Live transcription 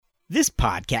This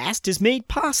podcast is made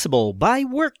possible by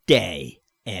Workday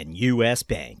and U.S.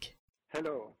 Bank.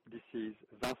 Hello, this is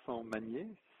Vincent Magnier,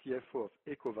 CFO of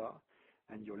Ecova,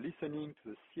 and you're listening to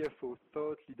the CFO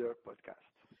Thought Leader podcast.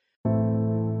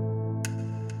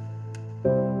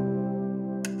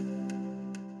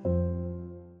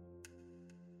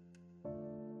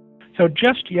 So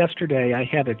just yesterday, I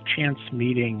had a chance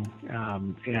meeting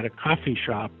at a coffee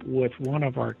shop with one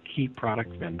of our key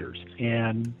product vendors,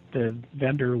 and the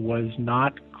vendor was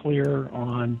not clear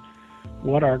on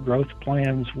what our growth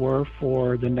plans were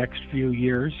for the next few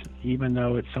years. Even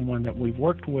though it's someone that we've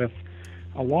worked with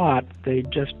a lot, they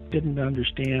just didn't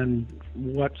understand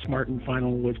what Smart &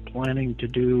 Final was planning to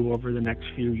do over the next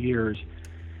few years.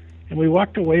 And we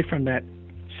walked away from that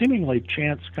seemingly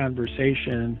chance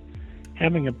conversation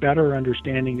having a better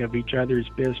understanding of each other's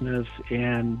business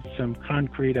and some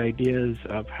concrete ideas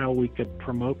of how we could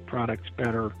promote products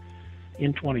better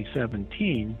in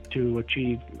 2017 to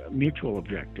achieve mutual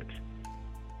objectives.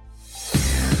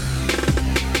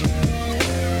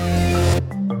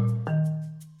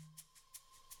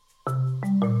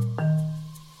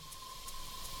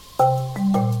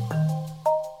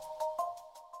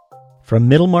 From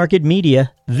Middle Market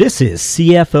Media, this is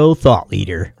CFO Thought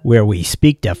Leader, where we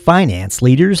speak to finance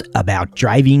leaders about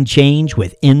driving change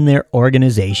within their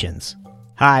organizations.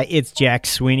 Hi, it's Jack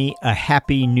Sweeney. A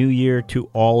happy new year to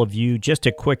all of you. Just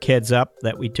a quick heads up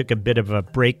that we took a bit of a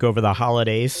break over the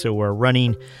holidays, so we're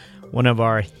running one of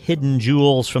our hidden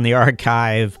jewels from the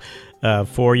archive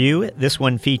for you. This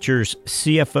one features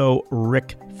CFO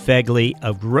Rick Phegley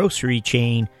of grocery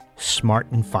chain Smart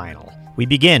 & Final. We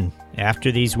begin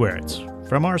after these words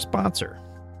from our sponsor.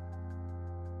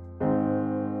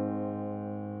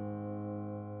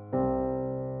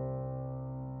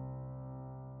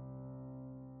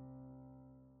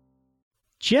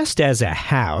 Just as a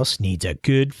house needs a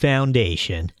good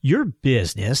foundation, your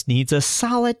business needs a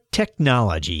solid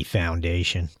technology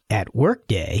foundation. At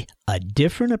Workday, a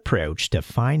different approach to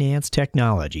finance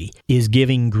technology is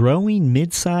giving growing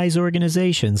mid-size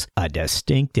organizations a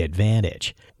distinct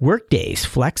advantage. Workday's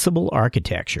flexible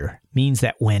architecture means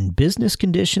that when business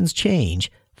conditions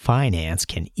change, finance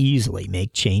can easily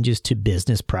make changes to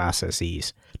business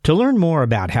processes. To learn more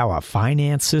about how a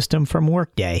finance system from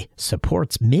Workday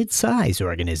supports mid-size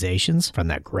organizations from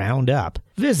the ground up,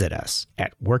 visit us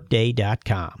at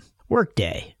workday.com.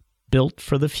 Workday, built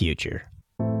for the future.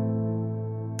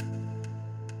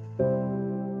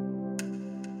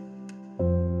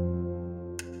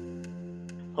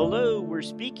 Hello, we're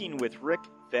speaking with Rick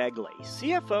Phegley,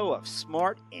 CFO of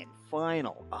Smart &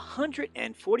 Final, a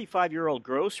 145-year-old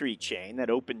grocery chain that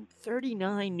opened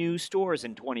 39 new stores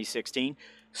in 2016.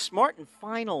 Smart &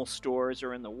 Final stores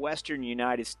are in the western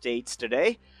United States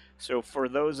today. So for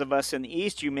those of us in the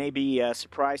East, you may be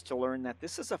surprised to learn that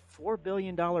this is a $4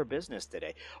 billion business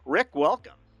today. Rick,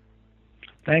 welcome.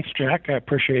 Thanks, Jack. I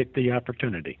appreciate the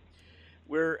opportunity.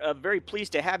 We're very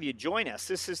pleased to have you join us.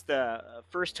 This is the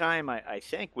first time, I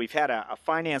think, we've had a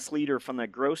finance leader from the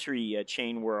grocery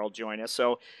chain world join us,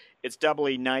 so it's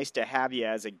doubly nice to have you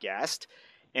as a guest.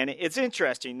 And it's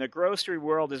interesting. The grocery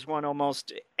world is one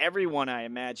almost everyone, I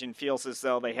imagine, feels as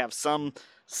though they have some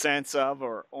sense of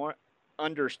or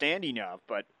understanding of,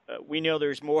 but we know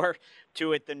there's more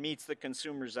to it than meets the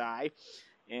consumer's eye.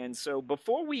 And so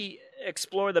before we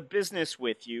explore the business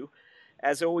with you,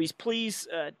 as always, please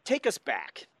take us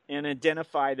back and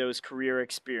identify those career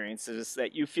experiences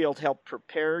that you feel helped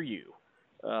prepare you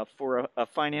for a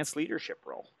finance leadership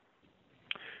role.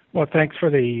 Well, thanks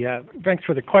for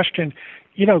the question.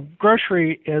 You know,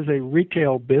 grocery as a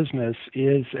retail business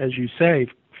is, as you say,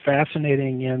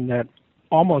 fascinating in that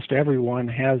almost everyone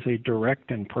has a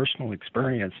direct and personal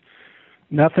experience.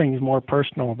 Nothing's more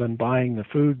personal than buying the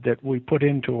food that we put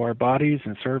into our bodies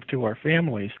and serve to our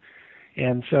families.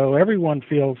 And so everyone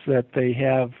feels that they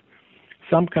have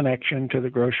some connection to the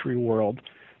grocery world.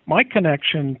 My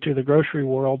connection to the grocery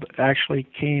world actually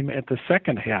came at the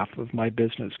second half of my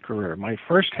business career. My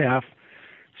first half,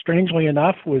 strangely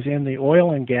enough, was in the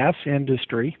oil and gas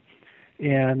industry.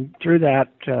 And through that,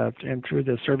 and through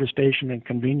the service station and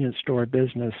convenience store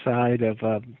business side of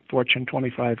a Fortune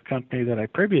 25 company that I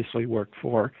previously worked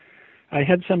for, I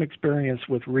had some experience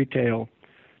with retail.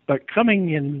 But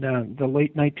coming in the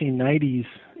late 1990s,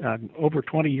 over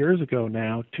 20 years ago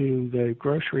now, to the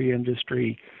grocery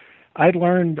industry, I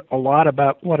learned a lot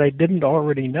about what I didn't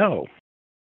already know.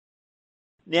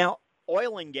 Now,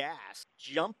 oil and gas,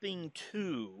 jumping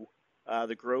to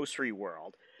the grocery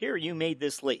world. Here, you made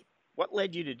this leap. What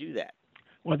led you to do that?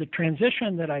 Well, the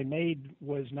transition that I made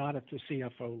was not at the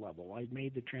CFO level. I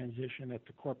made the transition at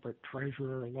the corporate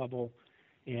treasurer level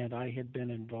and I had been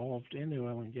involved in the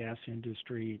oil and gas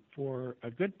industry for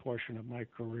a good portion of my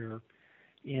career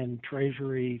in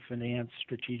treasury, finance,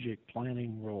 strategic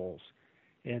planning roles.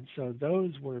 And so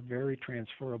those were very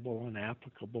transferable and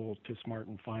applicable to Smart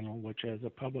and Final, which as a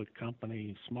public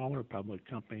company, smaller public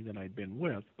company than I'd been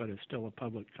with, but is still a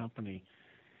public company,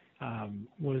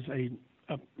 was a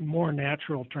more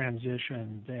natural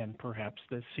transition than perhaps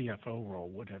the CFO role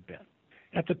would have been.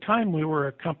 At the time, we were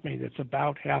a company that's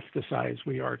about half the size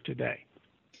we are today.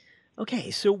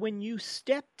 Okay, so when you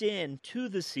stepped into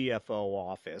the CFO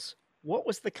office, what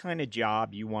was the kind of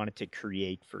job you wanted to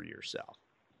create for yourself?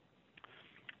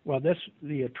 Well,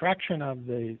 the attraction of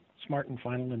the Smart and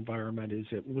Final environment is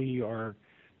that we are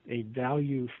a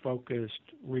value-focused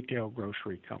retail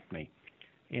grocery company,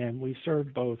 and we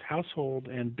serve both household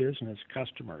and business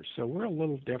customers. So we're a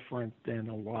little different than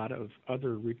a lot of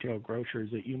other retail grocers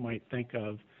that you might think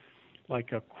of,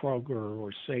 like a Kroger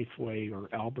or Safeway or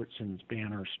Albertsons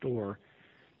banner store,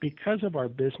 because of our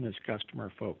business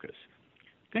customer focus.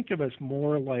 Think of us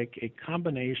more like a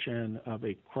combination of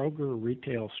a Kroger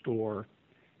retail store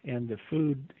and the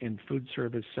food and food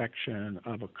service section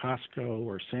of a Costco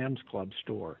or Sam's Club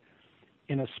store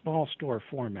in a small store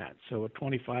format, so a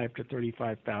 25 to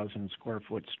 35,000 square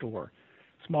foot store,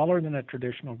 smaller than a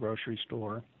traditional grocery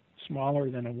store, smaller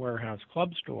than a warehouse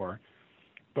club store,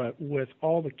 but with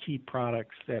all the key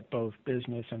products that both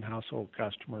business and household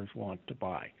customers want to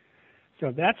buy.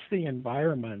 So that's the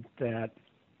environment that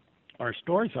our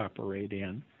stores operate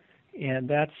in, and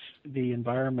that's the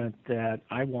environment that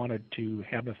I wanted to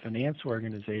have a finance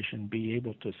organization be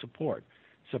able to support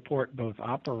both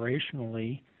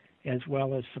operationally as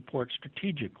well as support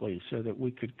strategically so that we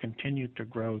could continue to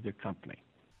grow the company.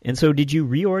 And so did you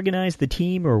reorganize the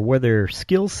team, or were there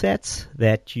skill sets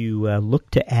that you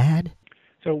looked to add?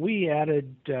 So we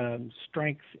added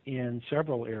strength in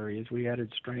several areas. We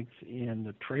added strength in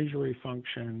the treasury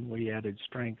function. We added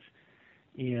strength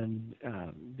in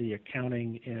the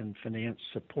accounting and finance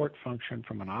support function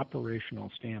from an operational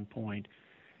standpoint.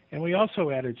 And we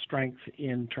also added strength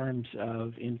in terms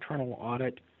of internal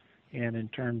audit and in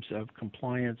terms of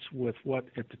compliance with what,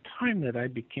 at the time that I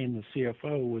became the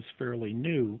CFO, was fairly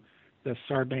new, the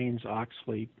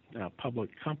Sarbanes-Oxley public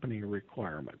company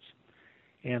requirements.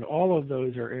 And all of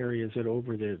those are areas that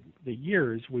over the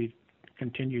years we've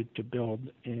continued to build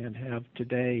and have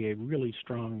today a really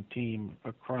strong team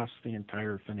across the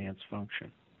entire finance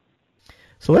function.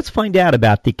 So let's find out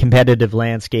about the competitive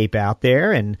landscape out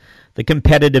there and the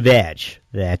competitive edge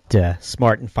that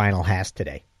Smart and Final has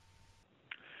today.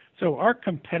 So our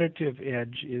competitive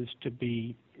edge is to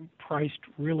be priced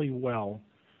really well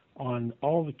on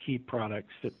all the key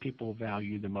products that people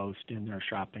value the most in their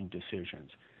shopping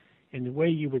decisions. And the way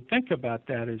you would think about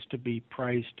that is to be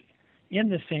priced in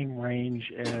the same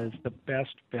range as the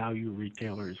best value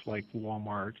retailers like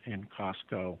Walmart and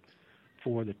Costco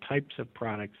for the types of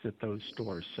products that those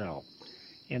stores sell.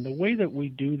 And the way that we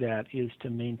do that is to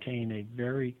maintain a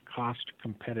very cost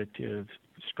competitive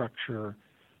structure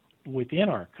within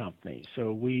our company.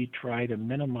 So we try to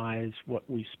minimize what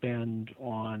we spend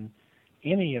on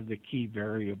any of the key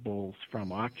variables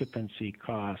from occupancy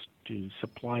cost to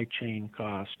supply chain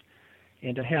cost,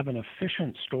 and to have an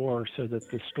efficient store so that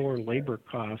the store labor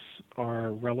costs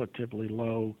are relatively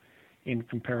low in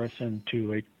comparison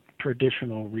to a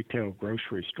traditional retail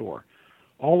grocery store.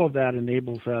 All of that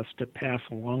enables us to pass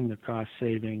along the cost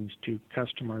savings to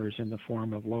customers in the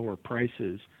form of lower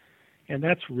prices. And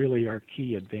that's really our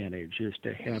key advantage, is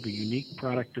to have a unique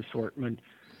product assortment,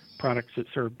 products that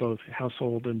serve both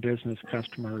household and business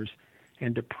customers,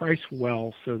 and to price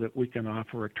well so that we can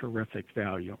offer a terrific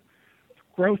value.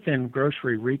 Growth in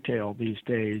grocery retail these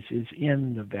days is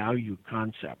in the value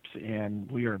concepts, and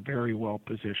we are very well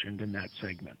positioned in that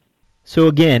segment. So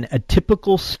again, a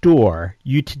typical store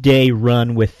you today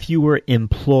run with fewer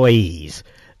employees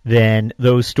than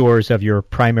those stores of your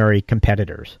primary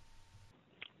competitors.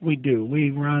 We do.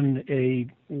 We run a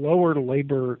lower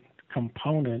labor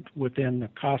component within the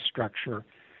cost structure,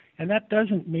 and that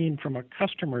doesn't mean from a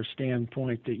customer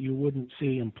standpoint that you wouldn't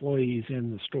see employees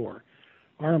in the store.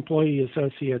 Our employee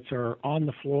associates are on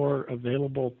the floor,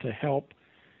 available to help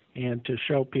and to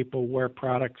show people where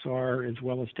products are, as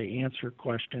well as to answer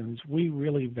questions. We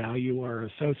really value our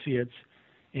associates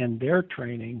and their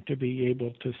training to be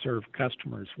able to serve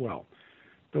customers well.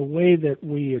 The way that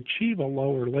we achieve a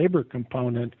lower labor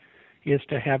component is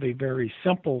to have a very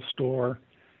simple store,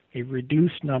 a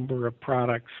reduced number of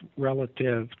products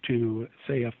relative to,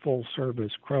 say, a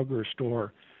full-service Kroger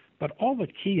store, but all the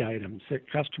key items that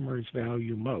customers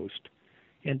value most.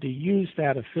 and to use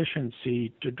that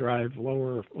efficiency to drive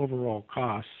lower overall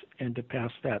costs and to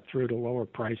pass that through to lower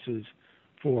prices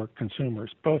for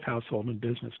consumers, both household and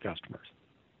business customers.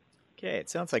 Okay, it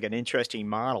sounds like an interesting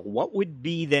model. What would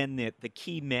be then the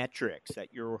key metrics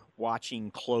that you're watching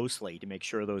closely to make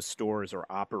sure those stores are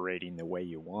operating the way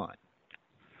you want?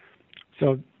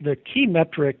 So the key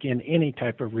metric in any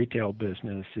type of retail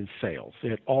business is sales.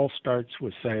 It all starts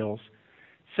with sales.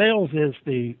 Sales is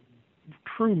the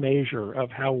true measure of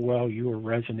how well you are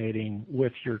resonating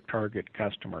with your target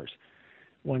customers.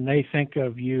 When they think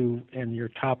of you and you're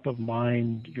top of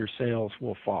mind, your sales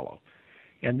will follow.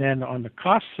 And then on the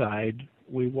cost side,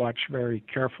 we watch very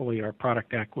carefully our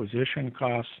product acquisition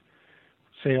costs.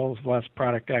 Sales less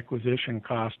product acquisition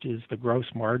cost is the gross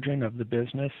margin of the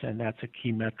business, and that's a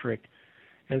key metric,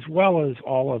 as well as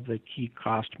all of the key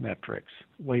cost metrics: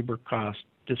 labor cost,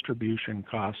 distribution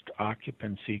cost,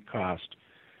 occupancy cost,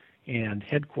 and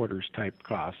headquarters type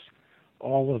costs.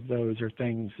 All of those are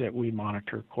things that we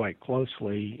monitor quite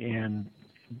closely, and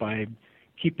by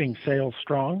keeping sales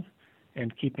strong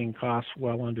and keeping costs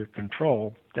well under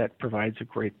control, that provides a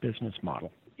great business model.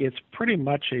 It's pretty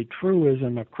much a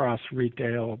truism across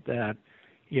retail that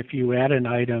if you add an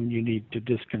item, you need to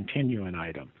discontinue an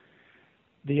item.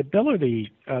 The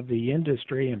ability of the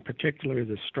industry, and particularly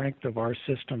the strength of our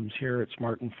systems here at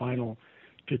Smart & Final,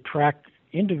 to track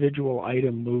individual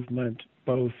item movement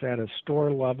both at a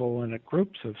store level and at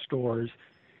groups of stores,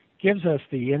 gives us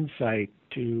the insight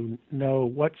to know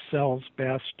what sells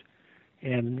best,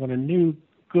 and when a new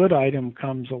good item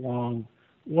comes along,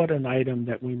 what an item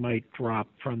that we might drop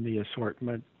from the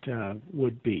assortment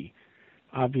would be.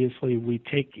 Obviously, we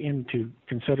take into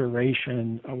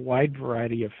consideration a wide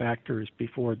variety of factors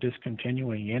before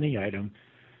discontinuing any item,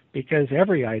 because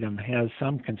every item has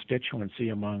some constituency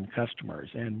among customers,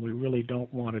 and we really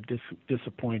don't want to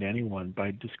disappoint anyone by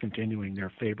discontinuing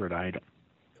their favorite item.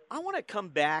 I want to come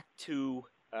back to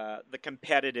the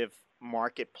competitive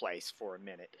marketplace for a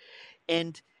minute.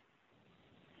 And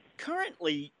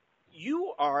currently,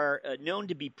 you are known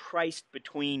to be priced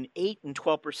between 8 and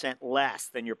 12% less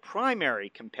than your primary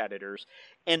competitors,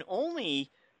 and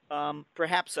only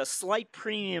perhaps a slight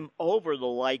premium over the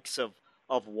likes of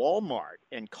Walmart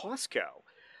and Costco.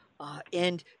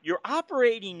 And you're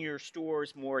operating your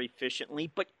stores more efficiently,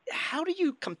 but how do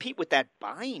you compete with that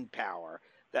buying power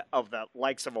of the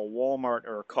likes of a Walmart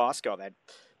or a Costco, that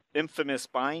infamous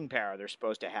buying power they're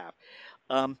supposed to have?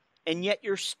 And yet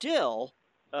you're still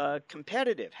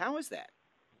competitive. How is that?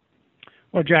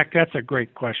 Well, Jack, that's a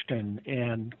great question,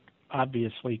 and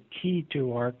obviously key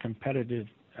to our competitive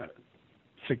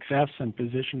success and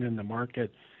position in the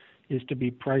market is to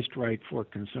be priced right for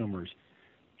consumers.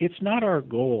 It's not our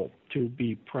goal to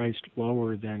be priced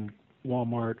lower than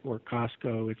Walmart or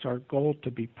Costco. It's our goal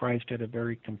to be priced at a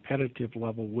very competitive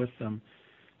level with them,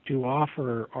 to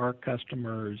offer our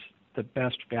customers the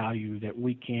best value that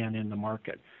we can in the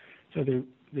market. So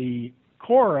the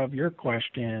core of your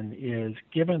question is,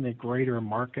 given the greater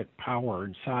market power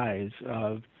and size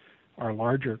of our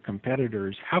larger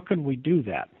competitors, how can we do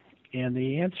that? And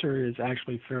the answer is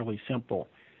actually fairly simple.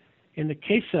 In the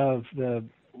case of the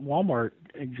Walmart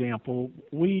example,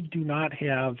 we do not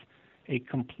have a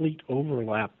complete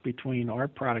overlap between our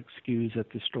product SKUs at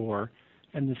the store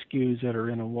and the SKUs that are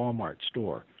in a Walmart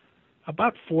store.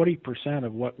 About 40%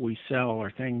 of what we sell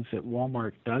are things that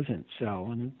Walmart doesn't sell,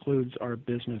 and includes our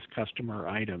business customer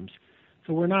items.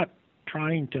 So we're not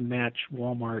trying to match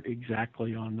Walmart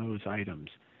exactly on those items.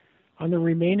 On the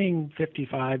remaining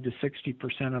 55 to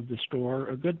 60% of the store,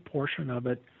 a good portion of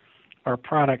it are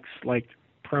products like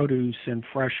produce and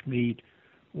fresh meat,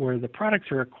 where the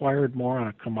products are acquired more on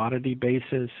a commodity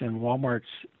basis, and Walmart's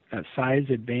size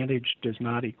advantage does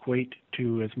not equate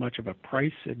to as much of a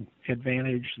price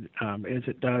advantage as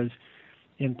it does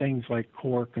in things like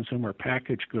core consumer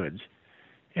packaged goods.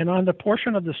 And on the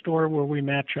portion of the store where we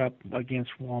match up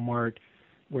against Walmart,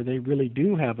 where they really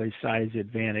do have a size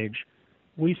advantage,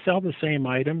 we sell the same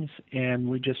items, and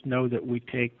we just know that we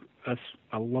take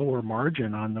a lower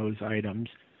margin on those items,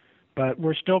 but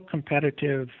we're still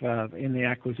competitive in the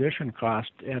acquisition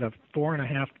cost. At a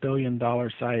 $4.5 billion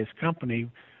size company,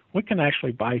 we can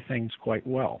actually buy things quite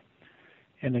well.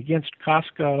 And against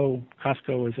Costco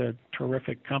is a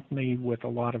terrific company with a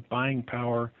lot of buying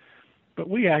power, but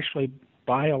we actually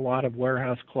buy a lot of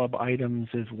warehouse club items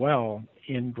as well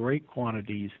in great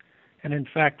quantities. And in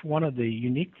fact, one of the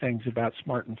unique things about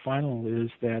Smart & Final is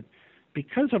that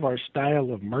because of our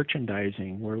style of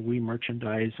merchandising, where we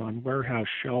merchandise on warehouse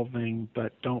shelving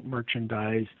but don't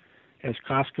merchandise as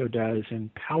Costco does in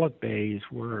pallet bays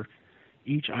where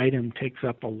each item takes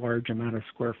up a large amount of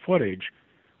square footage,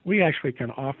 we actually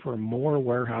can offer more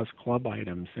warehouse club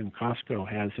items than Costco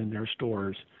has in their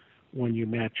stores when you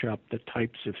match up the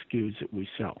types of SKUs that we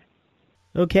sell.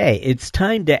 Okay, it's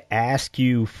time to ask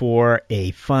you for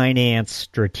a finance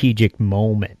strategic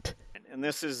moment. And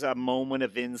this is a moment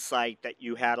of insight that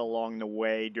you had along the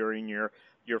way during your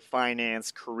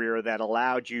finance career that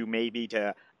allowed you maybe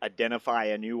to identify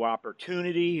a new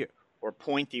opportunity or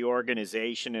point the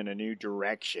organization in a new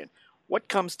direction. What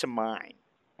comes to mind?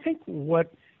 I think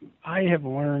what I have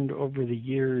learned over the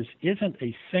years isn't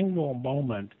a single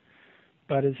moment,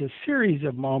 but is a series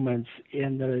of moments,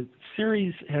 and the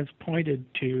series has pointed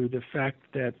to the fact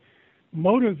that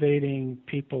motivating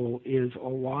people is a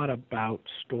lot about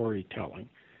storytelling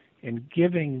and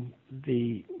giving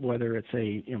whether it's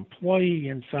a employee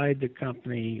inside the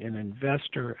company, an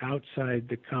investor outside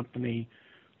the company,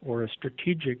 or a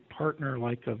strategic partner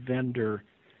like a vendor,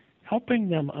 helping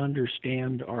them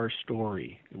understand our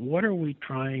story. What are we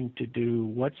trying to do?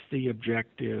 What's the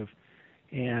objective?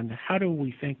 And how do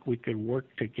we think we could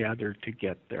work together to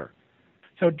get there?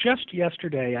 So just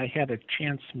yesterday, I had a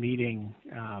chance meeting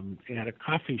at a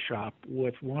coffee shop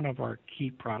with one of our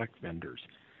key product vendors,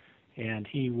 and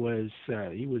he was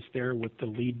there with the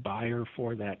lead buyer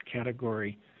for that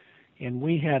category, and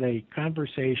we had a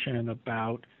conversation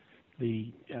about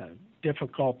the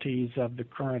difficulties of the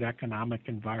current economic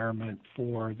environment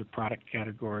for the product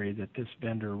category that this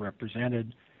vendor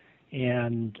represented,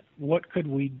 and what could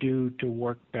we do to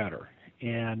work better.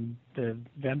 And the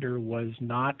vendor was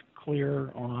not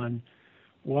clear on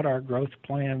what our growth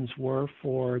plans were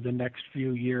for the next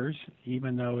few years.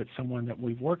 Even though it's someone that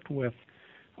we've worked with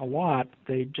a lot,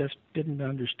 they just didn't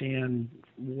understand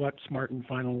what Smart &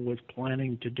 Final was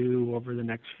planning to do over the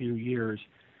next few years.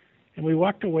 And we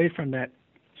walked away from that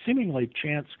seemingly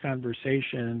chance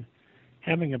conversation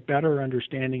having a better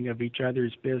understanding of each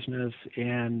other's business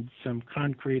and some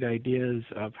concrete ideas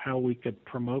of how we could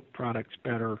promote products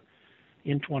better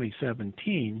in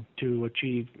 2017 to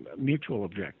achieve mutual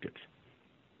objectives.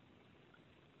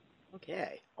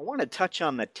 Okay. I want to touch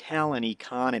on the talent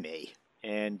economy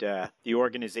and the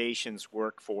organization's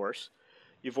workforce.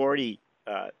 You've already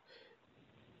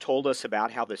told us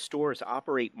about how the stores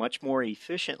operate much more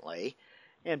efficiently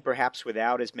and perhaps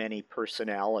without as many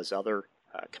personnel as other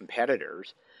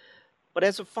competitors. But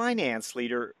as a finance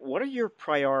leader, what are your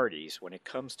priorities when it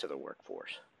comes to the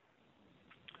workforce?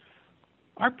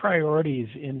 Our priorities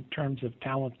in terms of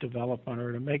talent development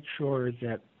are to make sure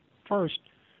that first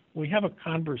we have a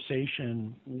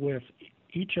conversation with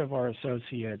each of our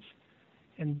associates,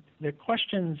 and the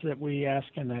questions that we ask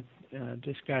in that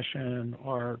discussion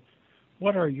are,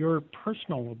 what are your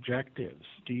personal objectives?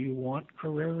 Do you want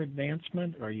career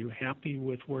advancement? Are you happy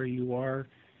with where you are?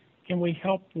 Can we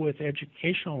help with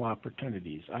educational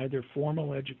opportunities, either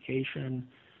formal education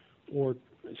or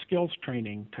skills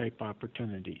training type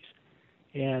opportunities?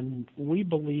 And we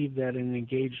believe that an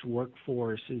engaged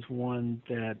workforce is one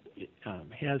that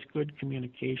has good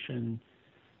communication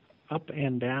up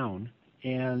and down,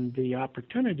 and the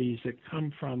opportunities that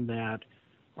come from that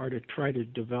are to try to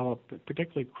develop,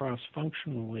 particularly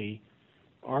cross-functionally,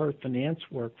 our finance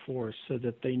workforce so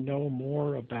that they know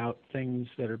more about things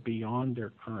that are beyond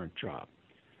their current job.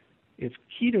 It's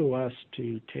key to us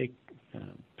to take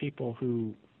people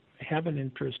who have an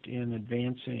interest in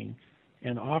advancing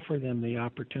and offer them the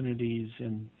opportunities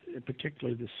and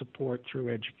particularly the support through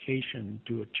education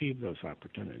to achieve those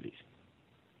opportunities.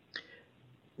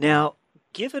 Now,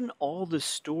 given all the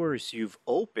stores you've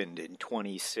opened in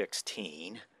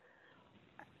 2016,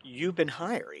 you've been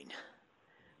hiring.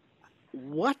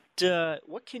 What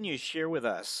can you share with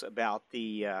us about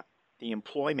the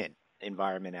employment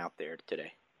environment out there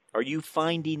today? Are you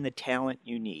finding the talent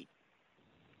you need?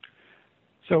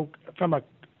 So from a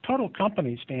total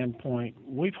company standpoint,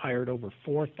 we've hired over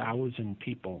 4,000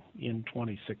 people in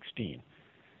 2016.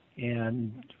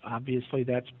 And obviously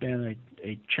that's been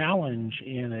a challenge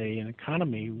in an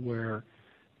economy where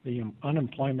the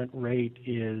unemployment rate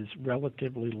is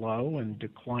relatively low and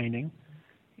declining,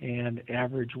 and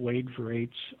average wage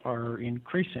rates are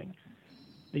increasing.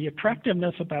 The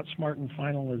attractiveness about Smart &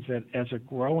 Final is that as a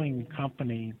growing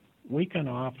company, we can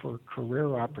offer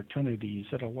career opportunities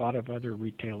that a lot of other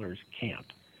retailers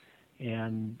can't.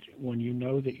 And when you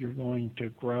know that you're going to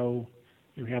grow,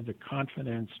 you have the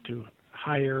confidence to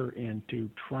hire and to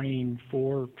train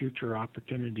for future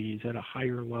opportunities at a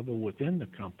higher level within the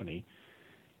company.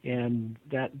 And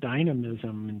that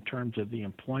dynamism in terms of the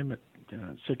employment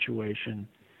situation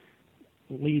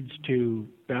leads to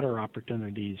better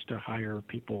opportunities to hire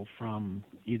people from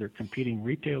either competing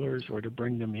retailers or to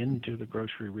bring them into the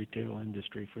grocery retail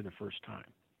industry for the first time.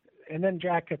 And then,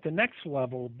 Jack, at the next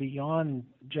level, beyond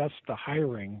just the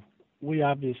hiring, we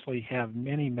obviously have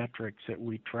many metrics that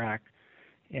we track,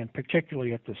 and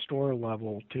particularly at the store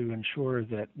level, to ensure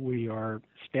that we are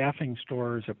staffing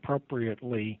stores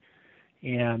appropriately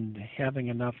and having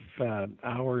enough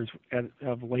hours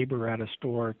of labor at a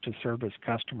store to service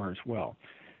customers well.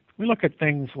 We look at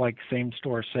things like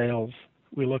same-store sales.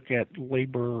 We look at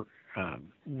labor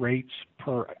rates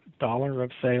per dollar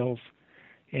of sales,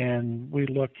 and we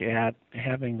look at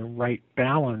having the right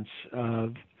balance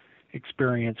of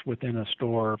experience within a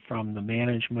store, from the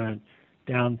management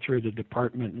down through the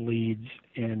department leads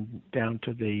and down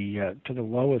to the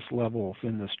lowest levels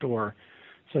in the store,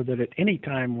 so that at any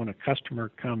time when a customer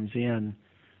comes in,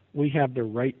 we have the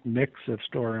right mix of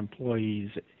store employees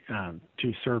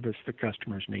to service the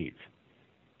customer's needs.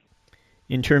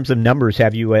 In terms of numbers,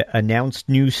 have you announced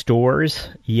new stores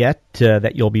yet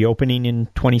that you'll be opening in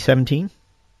 2017?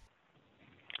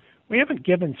 We haven't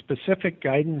given specific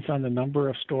guidance on the number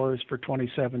of stores for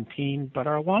 2017, but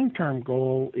our long-term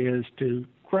goal is to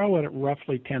grow at a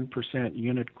roughly 10%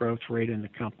 unit growth rate in the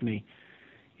company.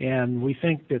 And we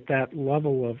think that that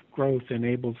level of growth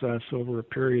enables us over a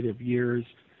period of years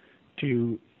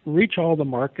to reach all the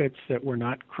markets that we're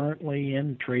not currently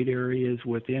in, trade areas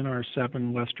within our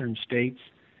 7 western states,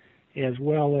 as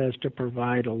well as to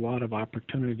provide a lot of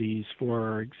opportunities for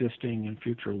our existing and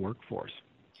future workforce.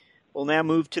 We'll now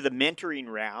move to the mentoring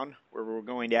round, where we're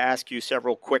going to ask you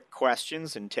several quick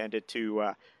questions intended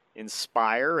to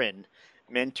inspire and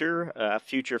mentor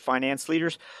future finance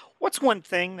leaders. What's one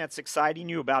thing that's exciting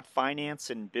you about finance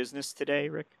and business today,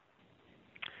 Rick?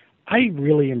 I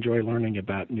really enjoy learning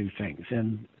about new things,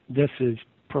 and this is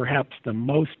perhaps the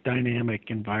most dynamic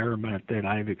environment that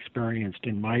I've experienced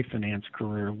in my finance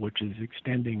career, which is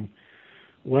extending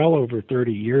well over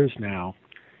 30 years now.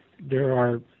 There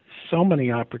are so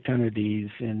many opportunities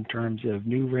in terms of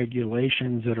new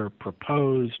regulations that are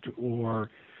proposed, or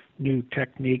new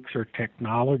techniques or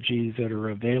technologies that are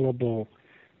available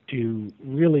to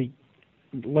really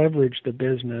leverage the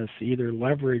business, either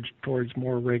leverage towards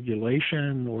more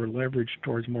regulation or leverage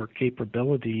towards more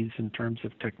capabilities in terms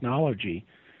of technology.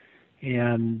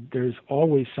 And there's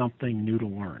always something new to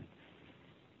learn.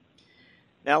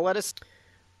 Now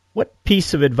what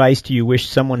piece of advice do you wish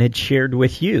someone had shared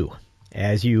with you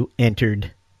as you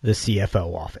entered the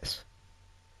CFO office?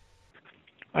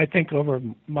 I think over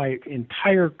my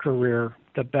entire career,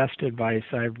 the best advice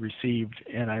I've received,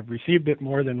 and I've received it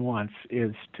more than once,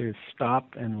 is to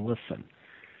stop and listen.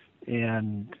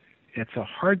 And it's a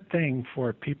hard thing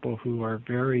for people who are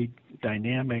very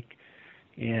dynamic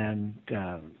and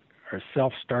are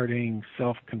self-starting,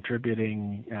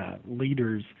 self-contributing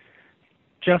leaders,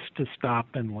 just to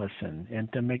stop and listen,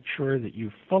 and to make sure that you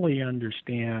fully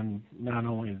understand not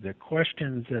only the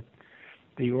questions that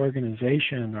the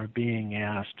organization are being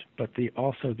asked, but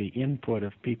also the input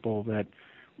of people that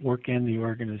work in the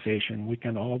organization. We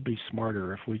can all be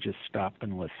smarter if we just stop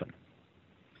and listen.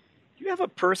 Do you have a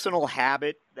personal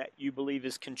habit that you believe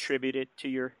has contributed to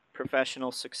your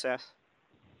professional success?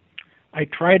 I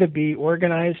try to be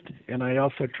organized, and I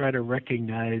also try to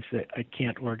recognize that I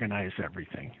can't organize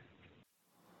everything.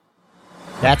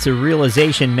 That's a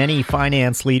realization many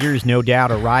finance leaders no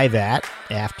doubt arrive at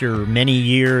after many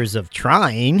years of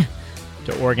trying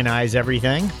to organize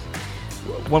everything.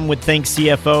 One would think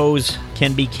CFOs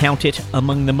can be counted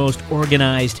among the most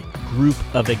organized group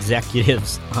of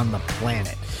executives on the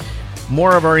planet.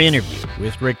 More of our interview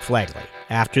with Rick Phegley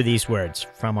after these words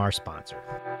from our sponsor.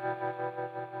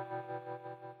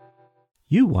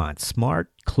 You want smart,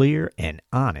 clear, and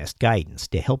honest guidance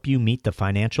to help you meet the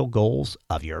financial goals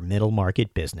of your middle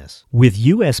market business. With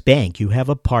U.S. Bank, you have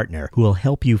a partner who will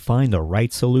help you find the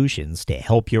right solutions to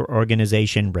help your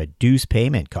organization reduce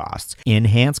payment costs,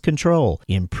 enhance control,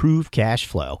 improve cash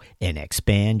flow, and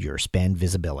expand your spend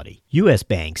visibility. U.S.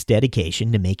 Bank's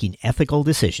dedication to making ethical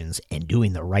decisions and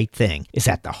doing the right thing is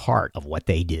at the heart of what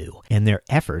they do, and their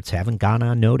efforts haven't gone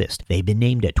unnoticed. They've been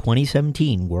named a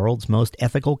 2017 World's Most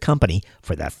Ethical Company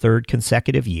for the 3rd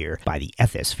consecutive year by the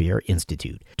Ethisphere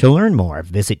Institute. To learn more,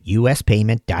 visit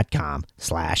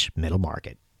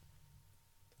uspayment.com/middlemarket.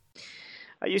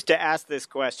 I used to ask this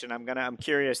question. I'm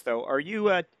curious though. Are you?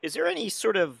 Is there any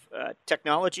sort of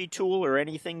technology tool or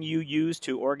anything you use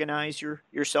to organize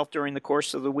yourself during the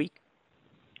course of the week?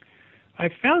 I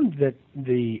found that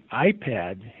the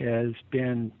iPad has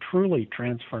been truly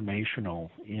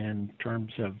transformational in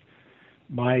terms of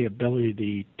my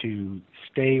ability to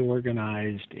stay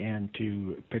organized and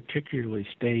to particularly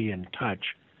stay in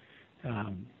touch.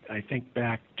 I think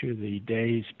back to the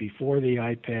days before the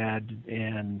iPad,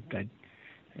 and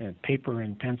paper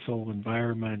and pencil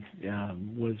environment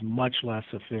was much less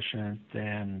efficient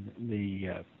than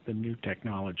the new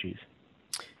technologies.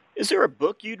 Is there a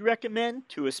book you'd recommend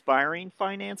to aspiring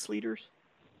finance leaders?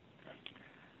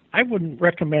 I wouldn't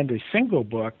recommend a single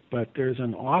book, but there's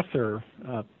an author,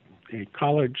 a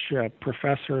college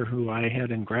professor who I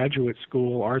had in graduate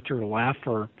school, Arthur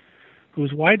Laffer,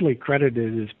 who's widely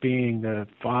credited as being the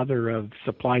father of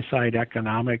supply-side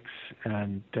economics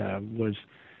and was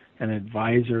an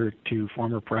advisor to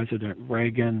former President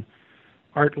Reagan.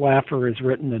 Art Laffer has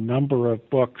written a number of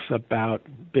books about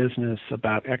business,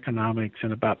 about economics,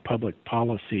 and about public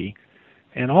policy.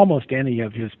 And almost any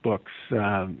of his books,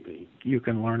 you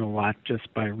can learn a lot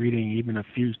just by reading even a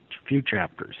few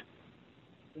chapters.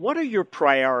 What are your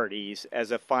priorities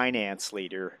as a finance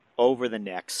leader over the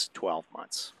next 12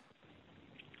 months?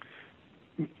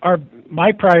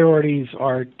 My priorities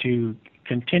are to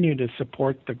continue to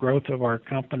support the growth of our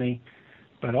company,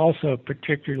 but also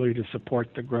particularly to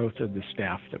support the growth of the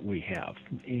staff that we have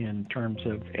in terms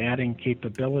of adding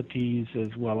capabilities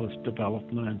as well as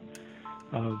development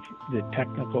of the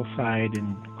technical side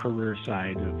and career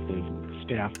side of the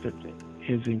staff that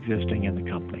is existing in the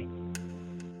company.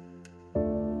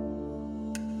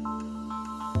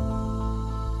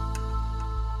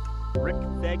 Rick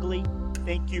Phegley,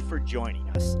 thank you for joining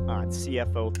us on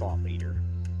CFO Thought Leader.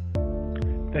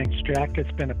 Thanks, Jack.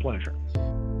 It's been a pleasure.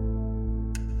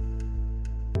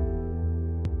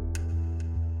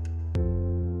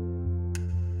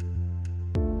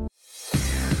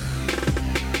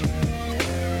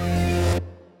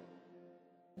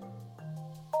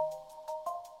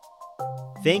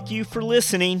 Thank you for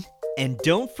listening. And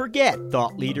don't forget,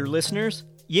 Thought Leader listeners,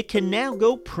 you can now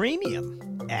go premium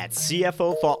at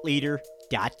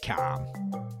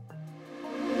CFOThoughtLeader.com.